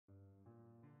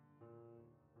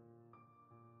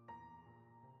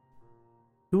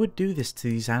Who would do this to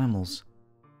these animals?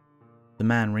 The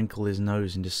man wrinkled his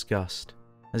nose in disgust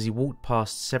as he walked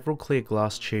past several clear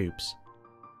glass tubes.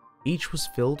 Each was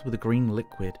filled with a green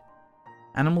liquid.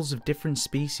 Animals of different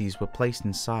species were placed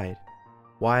inside,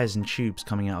 wires and tubes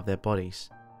coming out of their bodies.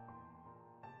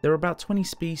 There were about 20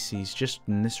 species just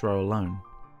in this row alone.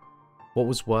 What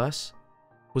was worse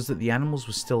was that the animals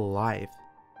were still alive.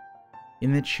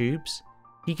 In their tubes,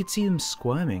 he could see them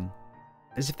squirming,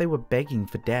 as if they were begging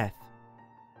for death.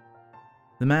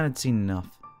 The man had seen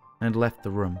enough and had left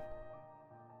the room.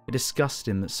 It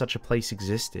disgusted him that such a place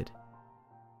existed.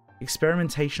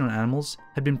 Experimentation on animals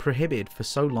had been prohibited for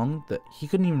so long that he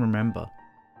couldn't even remember.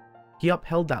 He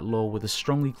upheld that law with a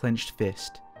strongly clenched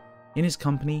fist. In his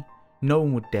company, no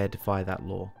one would dare defy that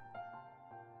law.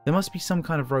 There must be some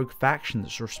kind of rogue faction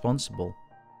that's responsible,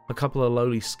 a couple of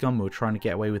lowly scum who were trying to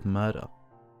get away with murder.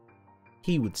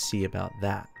 He would see about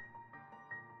that.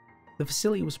 The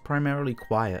facility was primarily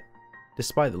quiet,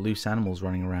 despite the loose animals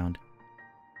running around.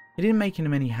 It didn't make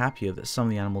him any happier that some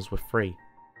of the animals were free.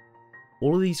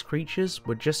 All of these creatures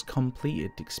were just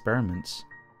completed experiments.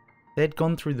 They had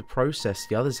gone through the process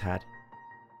the others had.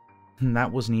 And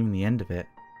that wasn't even the end of it.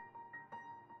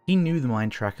 He knew the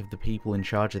mind track of the people in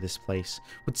charge of this place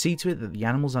would see to it that the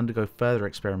animals undergo further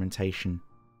experimentation.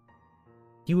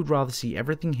 He would rather see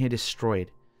everything here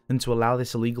destroyed than to allow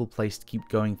this illegal place to keep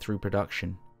going through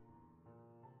production.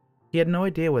 He had no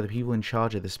idea where the people in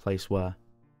charge of this place were.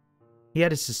 He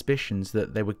had his suspicions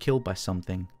that they were killed by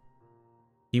something.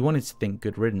 He wanted to think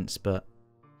good riddance, but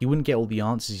he wouldn't get all the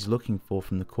answers he's looking for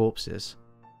from the corpses.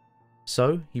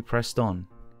 So he pressed on,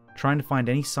 trying to find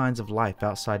any signs of life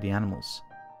outside the animals.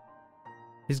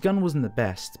 His gun wasn't the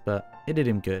best, but it did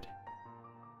him good.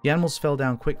 The animals fell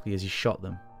down quickly as he shot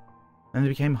them, and they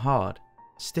became hard,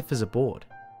 stiff as a board.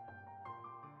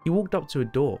 He walked up to a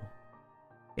door.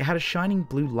 It had a shining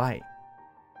blue light.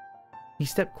 He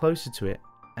stepped closer to it,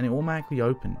 and it automatically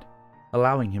opened,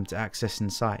 allowing him to access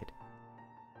inside.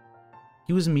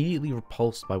 He was immediately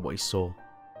repulsed by what he saw.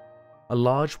 A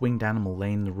large winged animal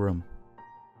lay in the room.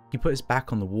 He put his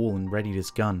back on the wall and readied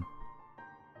his gun.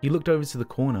 He looked over to the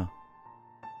corner.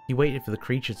 He waited for the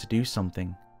creature to do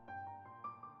something.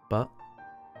 But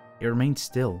it remained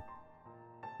still,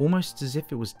 almost as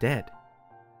if it was dead.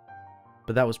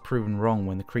 But that was proven wrong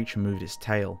when the creature moved its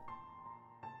tail.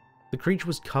 The creature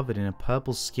was covered in a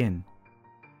purple skin,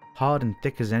 hard and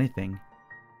thick as anything,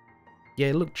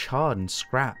 yet it looked charred and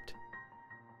scrapped.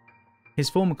 His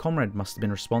former comrade must have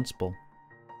been responsible.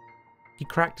 He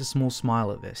cracked a small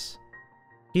smile at this.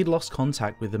 He had lost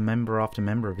contact with member after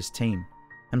member of his team,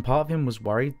 and part of him was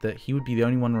worried that he would be the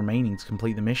only one remaining to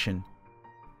complete the mission.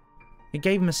 It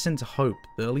gave him a sense of hope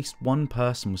that at least one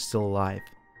person was still alive.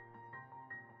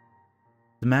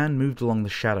 The man moved along the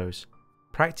shadows,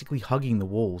 practically hugging the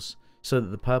walls so that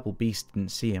the purple beast didn't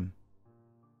see him.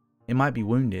 It might be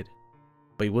wounded,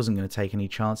 but he wasn't going to take any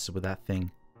chances with that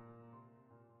thing.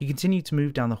 He continued to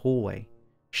move down the hallway,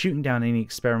 shooting down any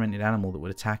experimented animal that would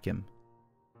attack him.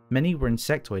 Many were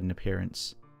insectoid in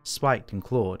appearance, spiked and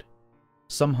clawed.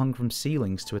 Some hung from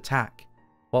ceilings to attack,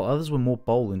 while others were more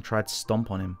bold and tried to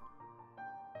stomp on him.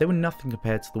 They were nothing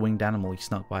compared to the winged animal he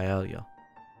snuck by earlier.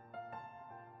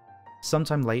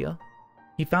 Sometime later,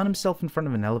 he found himself in front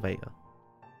of an elevator.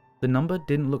 The number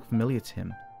didn't look familiar to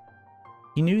him.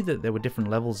 He knew that there were different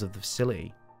levels of the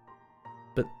facility,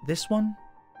 but this one,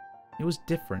 it was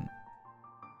different.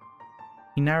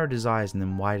 He narrowed his eyes and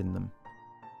then widened them.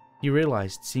 He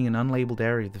realized seeing an unlabeled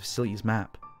area of the facility's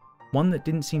map, one that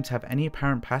didn't seem to have any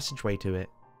apparent passageway to it.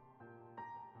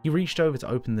 He reached over to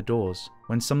open the doors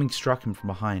when something struck him from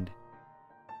behind.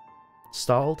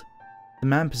 Startled, the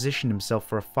man positioned himself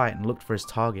for a fight and looked for his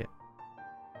target.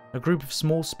 A group of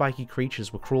small spiky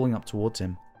creatures were crawling up towards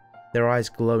him, their eyes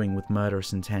glowing with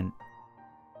murderous intent.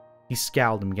 He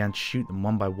scowled and began to shoot them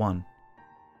one by one.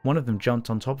 One of them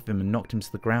jumped on top of him and knocked him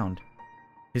to the ground.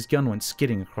 His gun went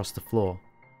skidding across the floor.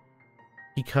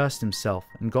 He cursed himself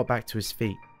and got back to his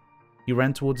feet. He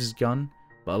ran towards his gun,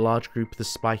 but a large group of the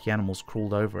spiky animals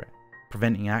crawled over it,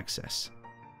 preventing access.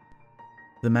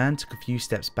 The man took a few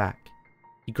steps back.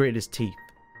 He gritted his teeth.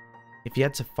 If he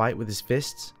had to fight with his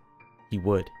fists, he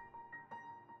would.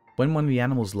 When one of the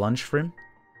animals lunged for him,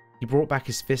 he brought back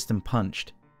his fist and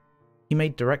punched. He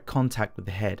made direct contact with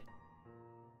the head.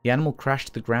 The animal crashed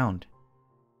to the ground,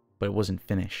 but it wasn't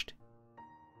finished.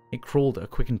 It crawled at a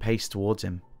quickened pace towards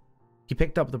him. He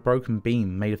picked up the broken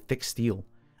beam made of thick steel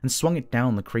and swung it down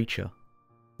on the creature.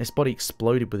 Its body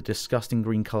exploded with a disgusting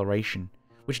green coloration,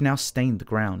 which now stained the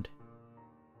ground.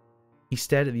 He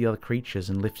stared at the other creatures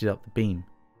and lifted up the beam,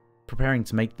 preparing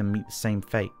to make them meet the same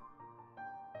fate.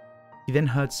 He then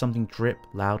heard something drip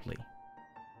loudly.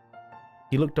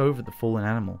 He looked over at the fallen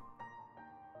animal.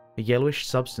 A yellowish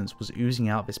substance was oozing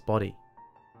out of its body.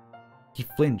 He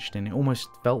flinched and it almost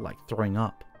felt like throwing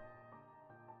up.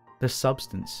 The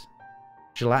substance,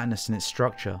 gelatinous in its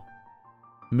structure,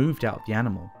 moved out of the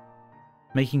animal,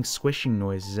 making squishing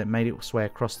noises as it made its way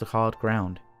across the hard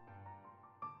ground.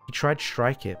 He tried to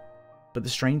strike it, but the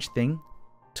strange thing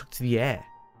took to the air,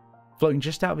 floating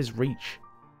just out of his reach,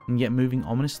 and yet moving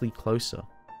ominously closer.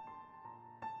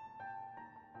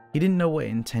 He didn't know what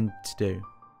it intended to do,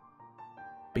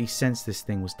 but he sensed this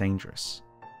thing was dangerous.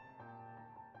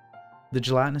 The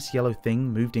gelatinous yellow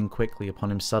thing moved in quickly upon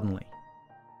him suddenly.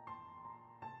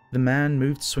 The man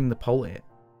moved to swing the pole at it,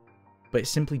 but it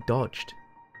simply dodged.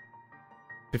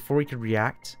 Before he could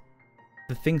react,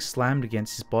 the thing slammed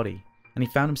against his body, and he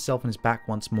found himself on his back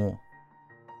once more.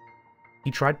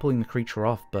 He tried pulling the creature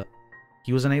off, but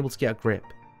he was unable to get a grip.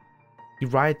 He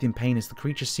writhed in pain as the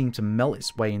creature seemed to melt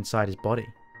its way inside his body.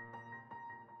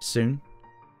 Soon,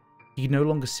 he could no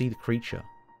longer see the creature,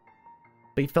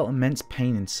 but he felt immense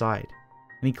pain inside,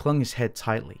 and he clung his head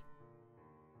tightly.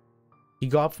 He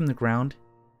got up from the ground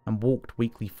and walked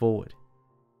weakly forward.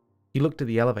 He looked at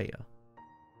the elevator.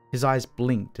 His eyes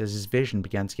blinked as his vision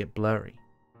began to get blurry.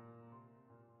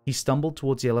 He stumbled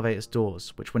towards the elevator's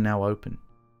doors, which were now open,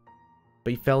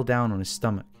 but he fell down on his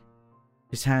stomach,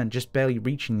 his hand just barely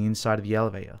reaching the inside of the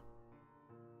elevator.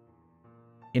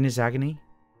 In his agony,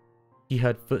 he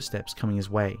heard footsteps coming his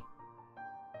way.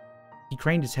 He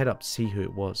craned his head up to see who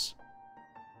it was.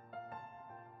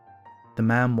 The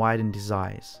man widened his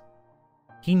eyes.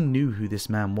 He knew who this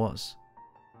man was.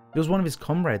 It was one of his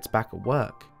comrades back at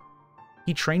work.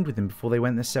 He trained with him before they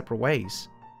went their separate ways.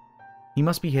 He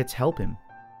must be here to help him.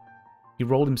 He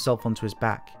rolled himself onto his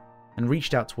back and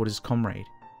reached out toward his comrade,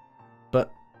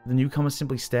 but the newcomer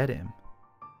simply stared at him.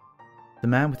 The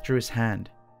man withdrew his hand,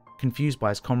 confused by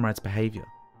his comrade's behavior,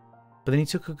 but then he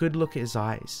took a good look at his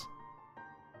eyes.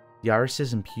 The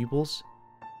irises and pupils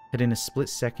had in a split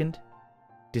second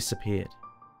disappeared,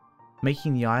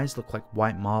 making the eyes look like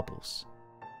white marbles.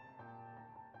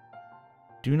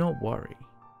 "Do not worry,"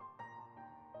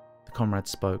 the comrade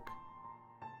spoke.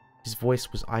 His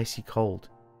voice was icy cold,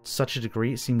 to such a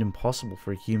degree it seemed impossible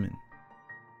for a human.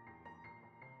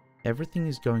 "Everything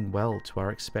is going well to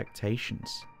our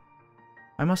expectations.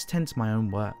 I must tend to my own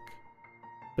work,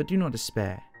 but do not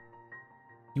despair.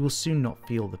 You will soon not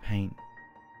feel the pain."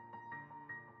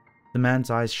 The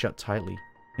man's eyes shut tightly,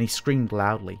 and he screamed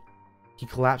loudly. He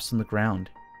collapsed on the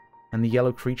ground, and the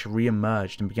yellow creature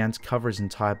re-emerged and began to cover his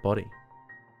entire body.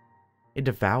 It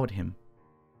devoured him,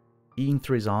 eating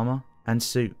through his armor and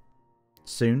suit.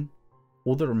 Soon,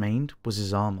 all that remained was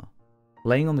his armor,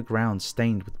 laying on the ground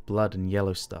stained with blood and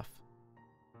yellow stuff.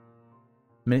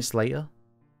 Minutes later,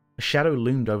 a shadow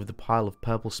loomed over the pile of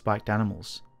purple-spiked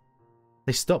animals.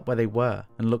 They stopped where they were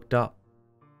and looked up.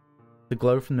 The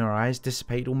glow from their eyes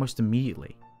dissipated almost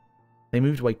immediately. They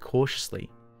moved away cautiously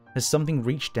as something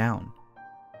reached down.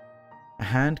 A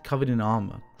hand covered in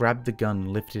armor grabbed the gun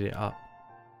and lifted it up.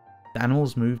 The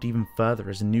animals moved even further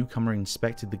as the newcomer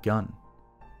inspected the gun.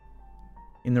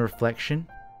 In the reflection,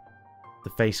 the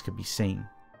face could be seen.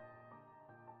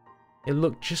 It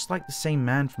looked just like the same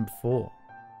man from before,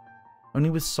 only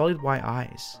with solid white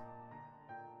eyes.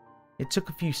 It took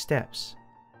a few steps,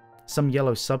 some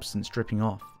yellow substance dripping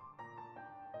off.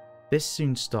 This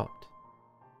soon stopped.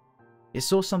 It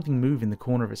saw something move in the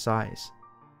corner of its eyes.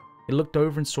 It looked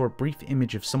over and saw a brief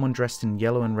image of someone dressed in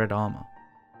yellow and red armor.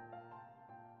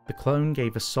 The clone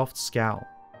gave a soft scowl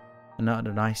and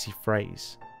uttered an icy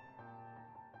phrase.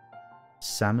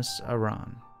 "Samus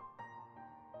Aran."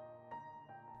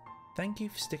 Thank you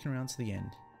for sticking around to the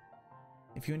end.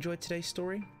 If you enjoyed today's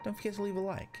story, don't forget to leave a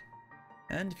like.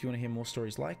 And if you want to hear more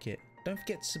stories like it, don't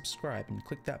forget to subscribe and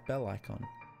click that bell icon.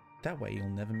 That way you'll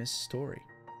never miss a story.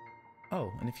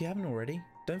 Oh, and if you haven't already,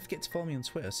 don't forget to follow me on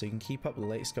Twitter so you can keep up with the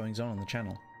latest goings on the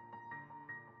channel.